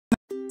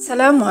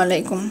সালামু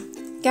আলাইকুম।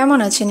 কেমন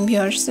আছেন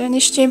ভিউয়ার্স?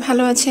 নিশ্চয়ই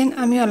ভালো আছেন।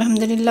 আমি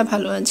আলহামদুলিল্লাহ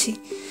ভালো আছি।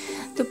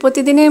 তো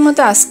প্রতিদিনের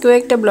মতো আজকেও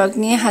একটা ব্লগ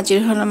নিয়ে হাজির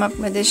হলাম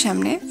আপনাদের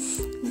সামনে।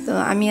 তো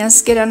আমি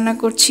আজকে রান্না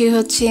করছি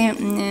হচ্ছে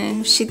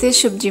শীতের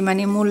সবজি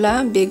মানে মূলা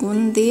বেগুন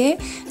দিয়ে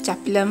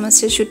চাপিলা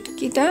মাছের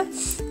শুটকিটা,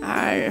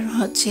 আর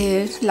হচ্ছে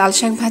লাল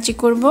শাক ভাজি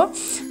করব,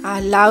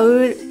 আর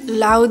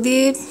লাউ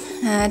দিয়ে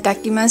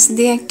টাকি মাছ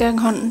দিয়ে একটা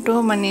ঘন্ট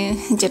মানে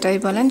যেটাই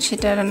বলেন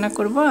সেটা রান্না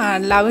করব। আর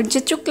লাউয়ের যে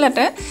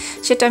চুকলাটা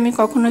সেটা আমি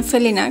কখনোই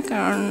ফেলি না,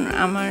 কারণ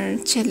আমার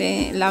ছেলে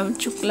লাউ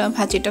চুকলা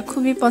ভাজিটা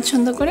খুবই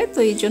পছন্দ করে, তো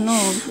এই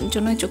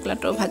জন্যই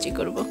চুকলাটাও ভাজি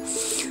করব।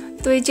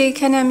 তো এই যে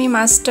এখানে আমি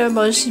মাছটা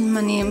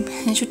মানে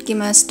শুটকি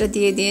মাছটা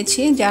দিয়ে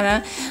দিয়েছি। যারা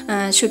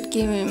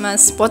শুটকি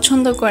মাছ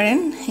পছন্দ করেন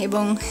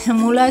এবং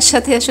মূলার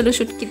সাথে আসলে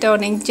শুটকিটা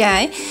অনেক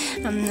যায়,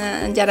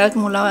 যারা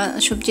মূলা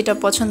সবজিটা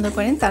পছন্দ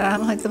করেন তারা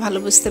হয়তো ভালো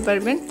বুঝতে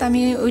পারবেন। তো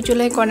আমি ওই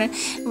চুলায়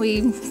ওই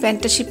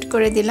প্যানটা শিফট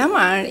করে দিলাম,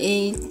 আর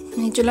এই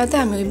চুলাতে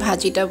আমি ওই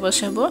ভাজিটা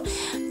বসাবো।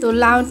 তো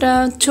লাউটা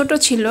ছোট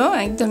ছিল,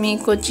 একদমই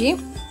কচি,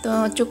 তো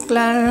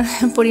চুকলার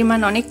পরিমাণ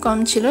অনেক কম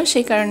ছিল,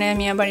 সেই কারণে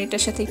আমি আবার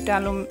এটার সাথে একটু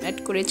আলু অ্যাড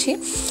করেছি।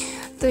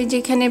 তো এই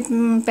যেখানে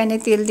প্যানে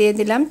তেল দিয়ে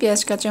দিলাম,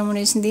 পেঁয়াজ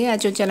কাঁচামরিচ দিয়ে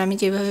আজও চাল আমি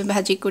যেভাবে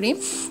ভাজি করি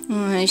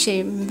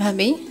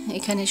সেইভাবেই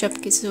এখানে সব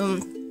কিছু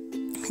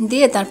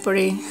দিয়ে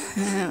তারপরে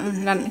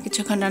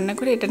কিছুক্ষণ রান্না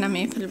করে এটা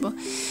নামিয়ে ফেলবো।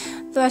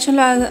 তো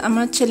আসলে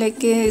আমার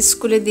ছেলেকে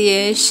স্কুলে দিয়ে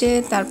এসে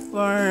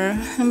তারপর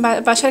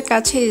বাসার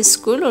কাছে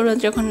স্কুল, ওরা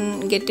যখন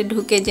গেটে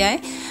ঢুকে যায়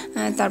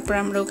তারপর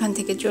আমরা ওখান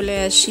থেকে চলে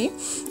আসি।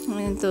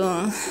 তো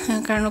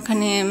কারণ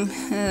ওখানে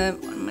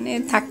মানে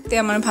থাকতে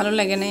আমার ভালো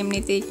লাগে না,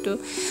 এমনিতেই একটু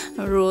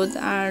রোদ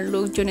আর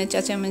লোকজনের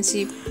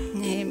চেঁচামেচি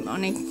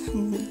অনেক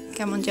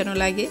কেমন যেন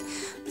লাগে,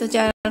 তো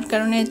যার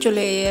কারণে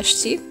চলে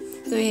আসছি।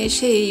 তো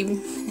এসেই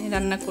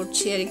রান্না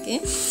করছি আর কি।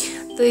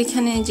 তো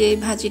এখানে যে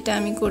ভাজিটা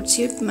আমি করছি,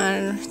 আর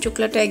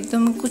চোকলাটা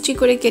একদম কুচি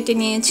করে কেটে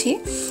নিয়েছি,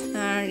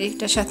 আর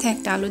এটার সাথে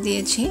একটা আলু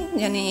দিয়েছি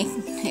জানি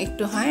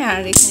একটু হয়,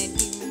 আর এখানে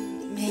ডিম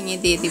ভেঙে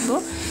দিয়ে দিব।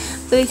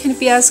 তো এখানে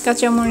পেঁয়াজ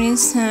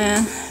কাঁচামরিচ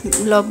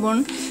লবণ,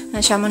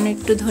 সামান্য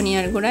একটু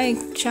ধনিয়ার গুঁড়া,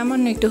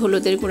 সামান্য একটু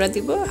হলুদের গুঁড়া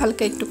দিব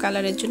হালকা একটু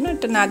কালারের জন্য।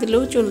 এটা না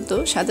দিলেও চলতো,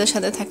 সাদা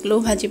সাদা থাকলেও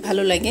ভাজি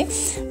ভালো লাগে,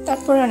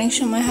 তারপর অনেক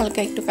সময় হালকা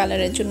একটু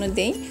কালারের জন্য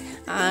দেই।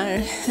 আর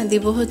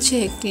দিব হচ্ছে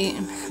একটি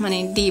মানে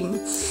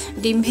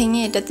ডিম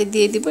ভেঙে এটাতে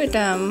দিয়ে দিব,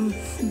 এটা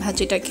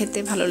ভাজিটা খেতে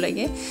ভালো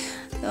লাগে।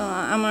 তো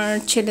আমার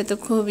ছেলে তো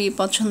খুবই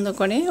পছন্দ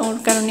করে, ওর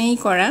কারণেই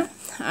করা।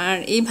 আর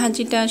এই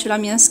ভাজিটা আসলে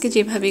আমি আজকে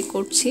যেভাবে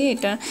করছি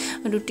এটা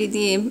রুটি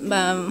দিয়ে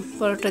বা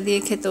পরোটা দিয়ে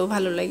খেতেও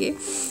ভালো লাগে।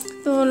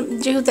 তো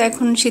যেহেতু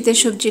এখন শীতের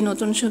সবজি,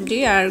 নতুন সবজি,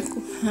 আর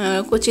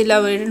কচি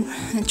লাউয়ের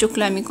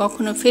চোকলা আমি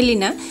কখনো ফেলি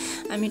না,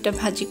 আমি এটা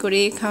ভাজি করে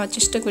খাওয়ার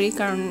চেষ্টা করি,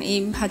 কারণ এই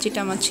ভাজিটা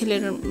আমার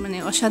ছেলের মানে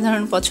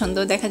অসাধারণ পছন্দ।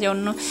 দেখা যায়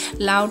অন্য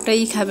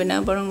লাউটাই খাবে না,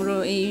 বরং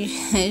এই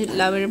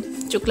লাউয়ের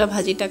চোকলা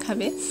ভাজিটা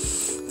খাবে,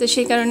 তো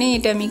সেই কারণেই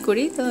এটা আমি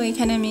করি। তো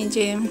এখানে আমি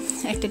যে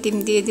একটা ডিম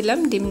দিয়ে দিলাম,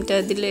 ডিমটা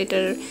দিলে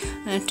এটার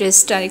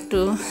টেস্টটা একটু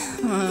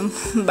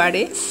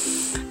বাড়ে।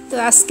 তো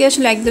আজকে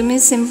আসলে একদমই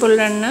সিম্পল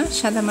রান্না,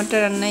 সাদামাটা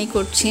রান্নাই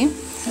করছি,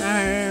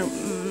 আর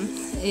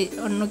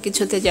অন্য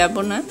কিছুতে যাব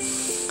না।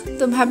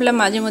 তো ভাবলাম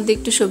মাঝে মধ্যে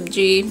একটু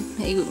সবজি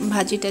এই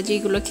ভাজি টাজি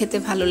এগুলো খেতে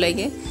ভালো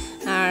লাগে,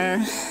 আর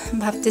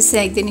ভাবতেছি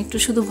একদিন একটু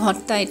শুধু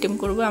ভর্তা আইটেম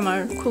করব। আমার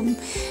খুব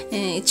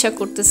ইচ্ছা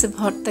করতেছে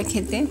ভর্তা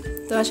খেতে,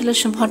 তো আসলে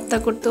ভর্তা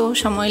করতেও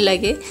সময়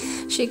লাগে,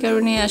 সেই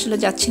কারণে আসলে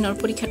যাচ্ছি না, ওর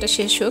পরীক্ষাটা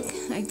শেষ হোক,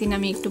 একদিন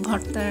আমি একটু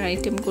ভর্তার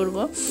আইটেম করব,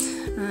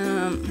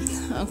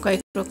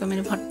 কয়েক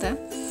রকমের ভর্তা।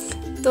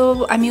 তো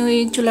আমি ওই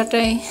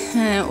চুলাটায়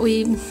ওই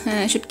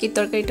শুটকির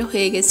তরকারিটা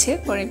হয়ে গেছে,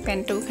 পরে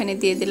প্যানটা ওখানে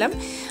দিয়ে দিলাম,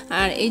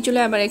 আর এই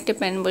চুলায় আবার একটা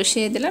প্যান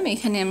বসিয়ে দিলাম।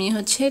 এখানে আমি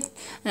হচ্ছে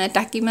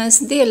টাকি মাছ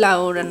দিয়ে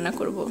লাউ রান্না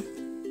করব।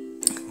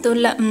 তো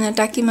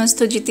টাকি মাছ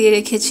তো জিতিয়ে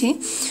রেখেছি,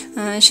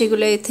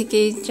 সেগুলো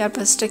থেকেই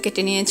 4-5টা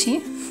কেটে নিয়েছি,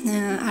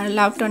 আর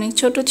লাউটা অনেক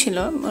ছোট ছিল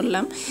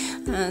বললাম,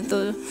 তো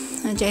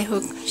যাই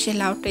হোক সে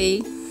লাউটাই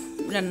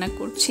রান্না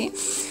করছি।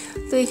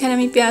 তো এখানে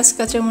আমি পেঁয়াজ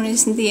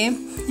কাঁচামরিচ দিয়ে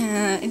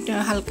একটু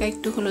হালকা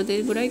একটু হলুদের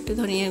গুঁড়া, একটু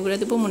ধনিয়ার গুঁড়া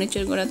দেবো,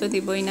 মরিচের গুঁড়া তো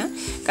দেবই না,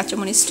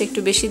 কাঁচামরিচটা একটু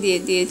বেশি দিয়ে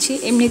দিয়েছি।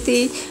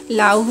 এমনিতেই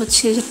লাউ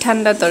হচ্ছে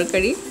ঠান্ডা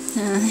তরকারি,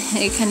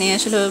 এখানে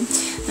আসলে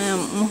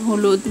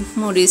হলুদ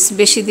মরিচ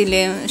বেশি দিলে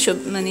সব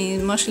মানে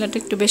মশলাটা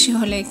একটু বেশি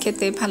হলে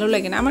খেতে ভালো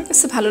লাগে না, আমার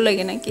কাছে ভালো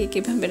লাগে না, কে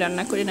কীভাবে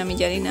রান্না করেন আমি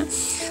জানি না,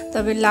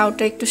 তবে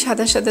লাউটা একটু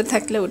সাদা সাদা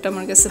থাকলে ওটা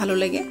আমার কাছে ভালো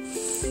লাগে।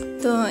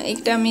 তো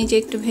এটা আমি যে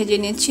একটু ভেজে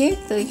নিয়েছি,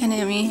 তো এখানে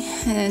আমি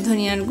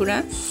ধনিয়ার গুঁড়া,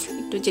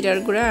 একটু জিরার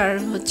গুঁড়া, আর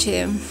হচ্ছে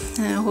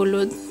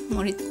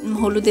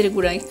হলুদের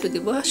গুঁড়া একটু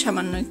দিব,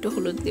 সামান্য একটু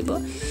হলুদ দিব,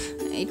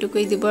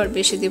 এইটুকুই দিব, আর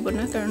বেশি দিব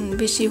না, কারণ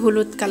বেশি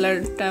হলুদ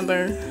কালারটা আবার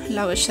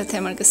লাউয়ের সাথে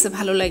আমার কাছে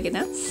ভালো লাগে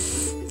না।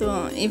 তো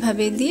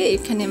এইভাবে দিয়ে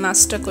এখানে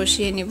মাছটা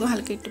কষিয়ে নেব,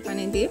 হালকা একটু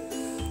পানি দিয়ে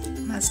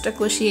মাছটা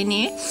কষিয়ে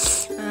নিয়ে,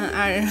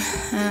 আর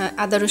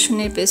আদা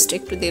রসুনের পেস্ট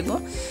একটু দেব,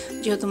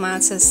 যেহেতু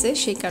মাছ আছে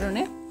সেই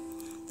কারণে।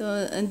 তো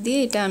দিয়ে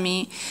এটা আমি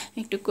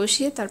একটু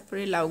কষিয়ে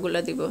তারপরে লাউগুলো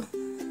দেব।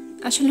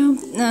 আসলে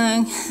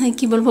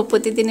কি বলবো,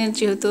 প্রতিদিনের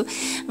যেহেতু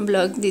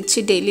ব্লগ দিচ্ছি,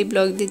 ডেইলি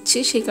ব্লগ দিচ্ছি,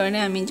 সেই কারণে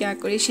আমি যা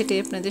করি সেটাই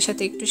আপনাদের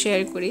সাথে একটু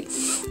শেয়ার করি,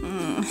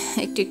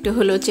 একটু একটু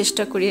হলেও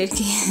চেষ্টা করি আর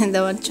কি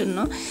দেওয়ার জন্য।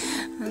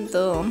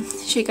 তো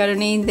সেই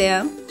কারণেই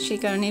সেই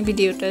কারণেই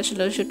ভিডিওটা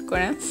আসলে শ্যুট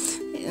করা।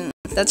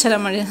 তাছাড়া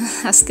আমার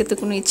আজকে তো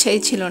কোনো ইচ্ছাই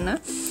ছিল না।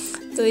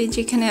 তো এই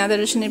যেখানে আদা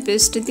রসুনের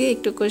পেস্ট দিয়ে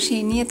একটু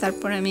কষিয়ে নিয়ে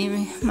তারপর আমি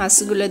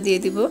মাছগুলো দিয়ে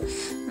দিব।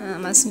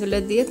 মাছগুলো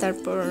দিয়ে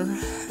তারপর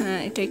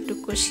এটা একটু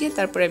কষিয়ে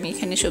তারপর আমি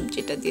এখানে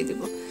সবজিটা দিয়ে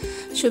দেব।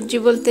 সবজি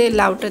বলতে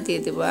লাউটা দিয়ে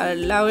দেব। আর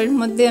লাউয়ের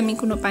মধ্যে আমি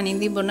কোনো পানি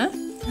দিব না,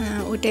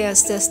 ওইটাই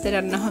আস্তে আস্তে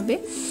রান্না হবে।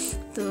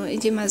 তো এই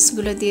যে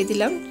মাছগুলো দিয়ে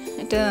দিলাম।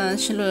 এটা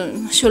আসলে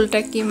শোল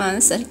টাকি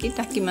মাছ আর কি,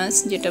 টাকি মাছ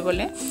যেটা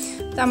বলে।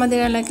 তো আমাদের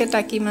এলাকায়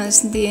টাকি মাছ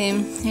দিয়ে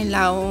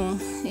লাউ,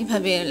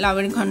 এইভাবে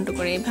লাউয়ের ঘন্ট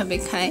করে এইভাবে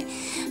খায়,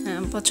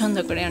 পছন্দ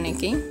করে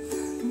অনেকেই।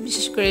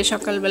 বিশেষ করে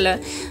সকালবেলা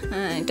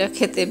এটা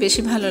খেতে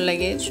বেশি ভালো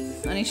লাগে।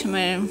 অনেক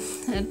সময়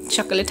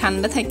সকালে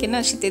ঠান্ডা থাকে না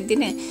শীতের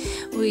দিনে,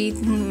 ওই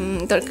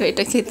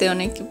তরকারিটা খেতে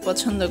অনেক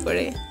পছন্দ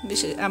করে।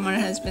 বিশেষ আমার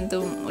হাজব্যান্ড তো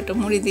ওটা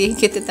মুড়ি দিয়ে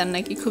খেতে তার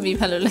নাকি খুবই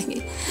ভালো লাগে,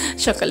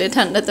 সকালে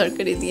ঠান্ডা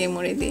তরকারি দিয়ে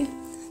মুড়ি দিয়ে।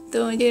 তো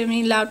ওই যে আমি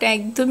লাউটা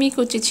একদমই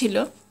কচি ছিল,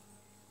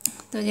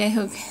 তো যাই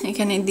হোক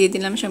এখানে দিয়ে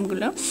দিলাম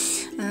সবগুলো,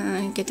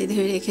 কেটে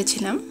ধুয়ে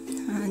রেখেছিলাম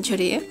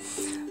ঝরিয়ে।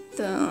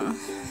 তো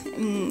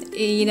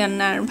এই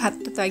রান্নার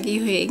ভাতটা তো আগেই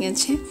হয়ে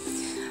গেছে।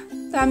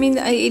 তো আমি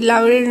এই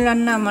লাউয়ের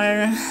রান্না আমার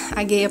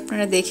আগে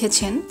আপনারা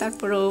দেখেছেন,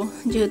 তারপরেও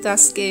যেহেতু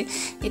আজকে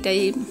এটাই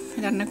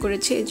রান্না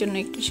করেছি এই জন্য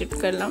একটু শ্যুট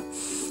করলাম,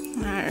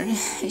 আর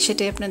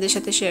সেটাই আপনাদের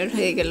সাথে শেয়ার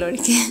হয়ে গেল আর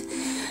কি।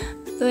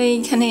 তো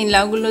এইখানে এই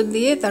লাউগুলো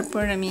দিয়ে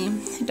তারপর আমি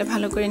এটা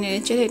ভালো করে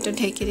নেড়েচেড়ে এটা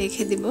ঢেকে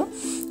রেখে দিব।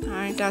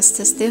 আর এটা আস্তে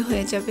আস্তে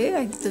হয়ে যাবে।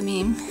 একদমই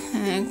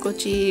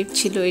কচি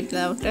ছিল এই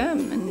লাউটা,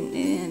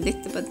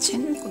 দেখতে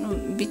পাচ্ছেন কোনো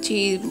বিচি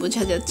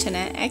বোঝা যাচ্ছে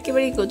না,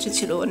 একেবারেই কচি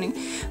ছিল, অনেক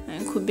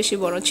খুব বেশি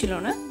বড় ছিল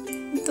না।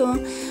 তো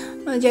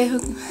যাই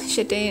হোক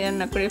সেটাই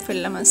রান্না করে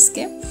ফেললাম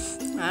আজকে।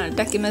 আর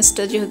টাকি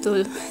মাছটা যেহেতু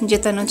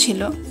জেতানো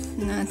ছিল,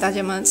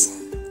 তাজা মাছ,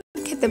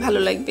 খেতে ভালো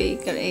লাগবে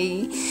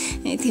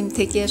এই থিম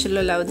থেকে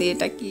আসলে লাউ দিয়ে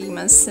টাকি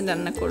মাছ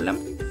রান্না করলাম।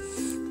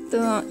 তো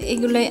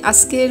এইগুলাই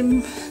আজকের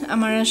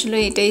আমার আসলে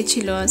এটাই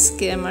ছিল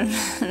আজকে আমার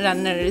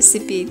রান্নার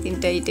রেসিপি।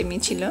 3টা আইটেমই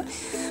ছিল,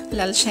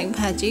 লাল শাক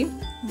ভাজি,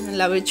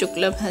 লাউয়ের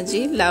চোকলা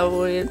ভাজি,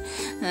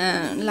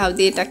 লাউ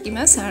দিয়ে টাকি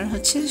মাছ, আর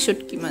হচ্ছে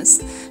শুটকি মাছ।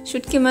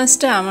 শুটকি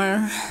মাছটা আমার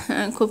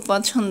খুব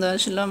পছন্দ,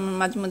 আসলে আমার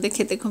মাঝে মধ্যে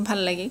খেতে খুব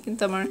ভালো লাগে,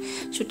 কিন্তু আমার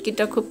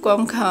শুটকিটা খুব কম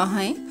খাওয়া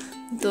হয়।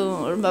 তো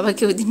ওর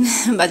বাবাকে ওই দিন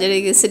বাজারে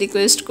গেছে,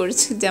 রিকোয়েস্ট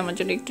করছে যে আমার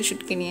জন্য একটু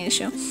শুটকি নিয়ে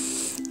এসো।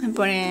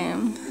 পরে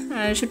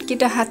আর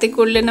শুটকিটা হাতে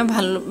করলে না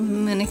ভালো,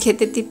 মানে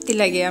খেতে তৃপ্তি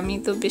লাগে। আমি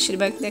তো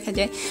বেশিরভাগ দেখা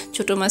যায়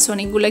ছোটো মাছ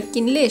অনেকগুলো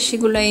কিনলে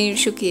সেগুলাই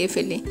শুকিয়ে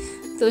ফেলি,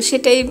 তো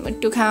সেটাই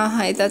একটু খাওয়া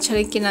হয়।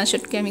 তাছাড়া কেনা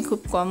শুটকি আমি খুব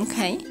কম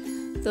খাই।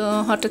 তো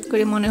হঠাৎ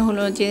করে মনে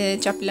হলো যে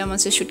চাপলা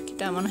মাছের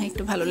শুটকিটা মনে হয়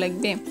একটু ভালো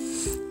লাগবে,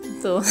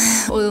 তো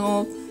ও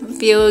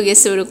পেয়েও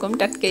গেছে, ওরকম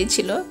টাটকাই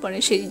ছিল, পরে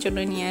সেই জন্য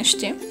নিয়ে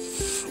আসছে।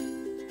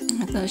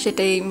 তো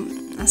সেটাই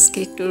আজকে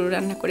একটু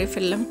রান্না করে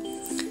ফেললাম।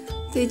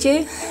 তো এই যে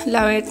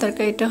লাউয়ের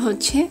তরকারিটা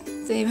হচ্ছে,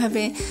 তো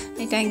এইভাবে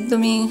এটা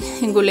একদমই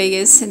গলে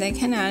গেছে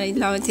দেখেন, আর এই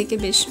লাউ থেকে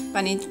বেশ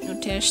পানি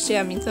উঠে আসছে।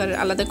 আমি তো আর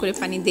আলাদা করে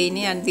পানি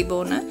দিইনি আর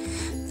দিবও না।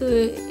 তো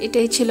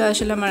এটাই ছিল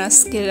আসলে আমার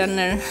আজকের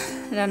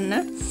রান্না।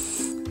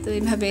 তো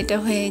এইভাবে এটা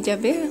হয়ে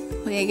যাবে,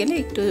 হয়ে গেলে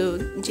একটু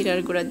জিরার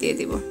গুঁড়া দিয়ে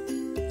দিব।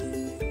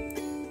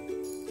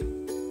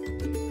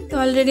 তো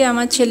অলরেডি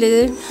আমার ছেলে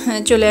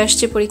চলে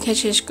আসছে পরীক্ষা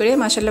শেষ করে,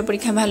 মাশাআল্লাহ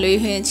পরীক্ষা ভালোই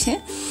হয়েছে।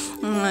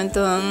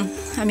 তো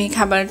আমি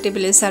খাবার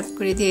টেবিলে সার্ভ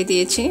করে দিয়ে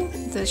দিয়েছি,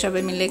 তো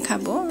সবাই মিলে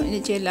খাবো। এই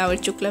যে লাউয়ের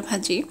চোকলা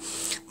ভাজি,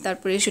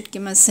 তারপরে শুটকি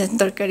মাছের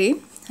তরকারি,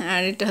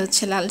 আর এটা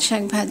হচ্ছে লাল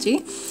শাক ভাজি,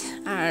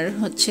 আর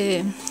হচ্ছে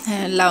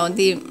লাউ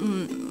দিয়ে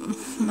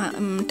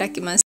টাকি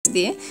মাছ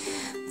দিয়ে।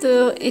 তো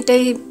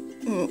এটাই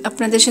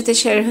আপনাদের সাথে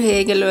শেয়ার হয়ে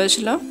গেল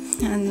আসলে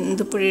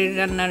দুপুরের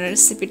রান্নার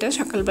রেসিপিটা।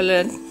 সকালবেলা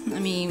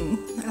আমি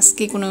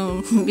আজকে কোনো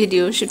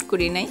ভিডিও শ্যুট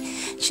করি নাই,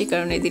 সে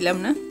কারণে দিলাম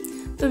না।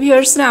 তো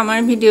ভিউয়ার্সরা, আমার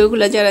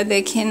ভিডিওগুলো যারা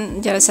দেখেন,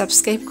 যারা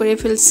সাবস্ক্রাইব করে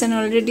ফেলছেন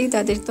অলরেডি,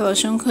 তাদের তো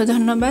অসংখ্য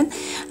ধন্যবাদ।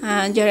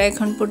 যারা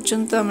এখন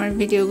পর্যন্ত আমার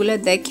ভিডিওগুলো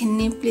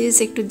দেখেননি, প্লিজ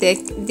একটু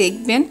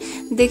দেখবেন,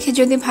 দেখে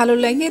যদি ভালো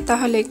লাগে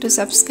তাহলে একটু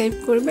সাবস্ক্রাইব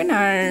করবেন,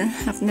 আর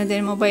আপনাদের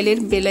মোবাইলের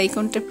বেল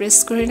আইকনটা প্রেস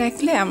করে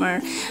রাখলে আমার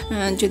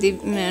যদি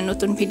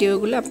নতুন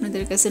ভিডিওগুলো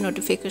আপনাদের কাছে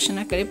নোটিফিকেশন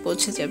আকারে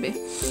পৌঁছে যাবে।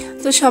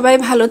 তো সবাই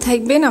ভালো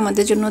থাকবেন,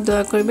 আমাদের জন্য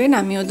দোয়া করবেন,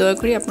 আমিও দোয়া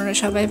করি আপনারা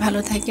সবাই ভালো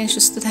থাকেন,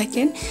 সুস্থ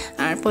থাকেন,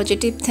 আর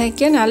পজিটিভ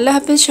থাকেন। আল্লাহ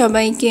হাফেজ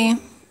সবাইকে।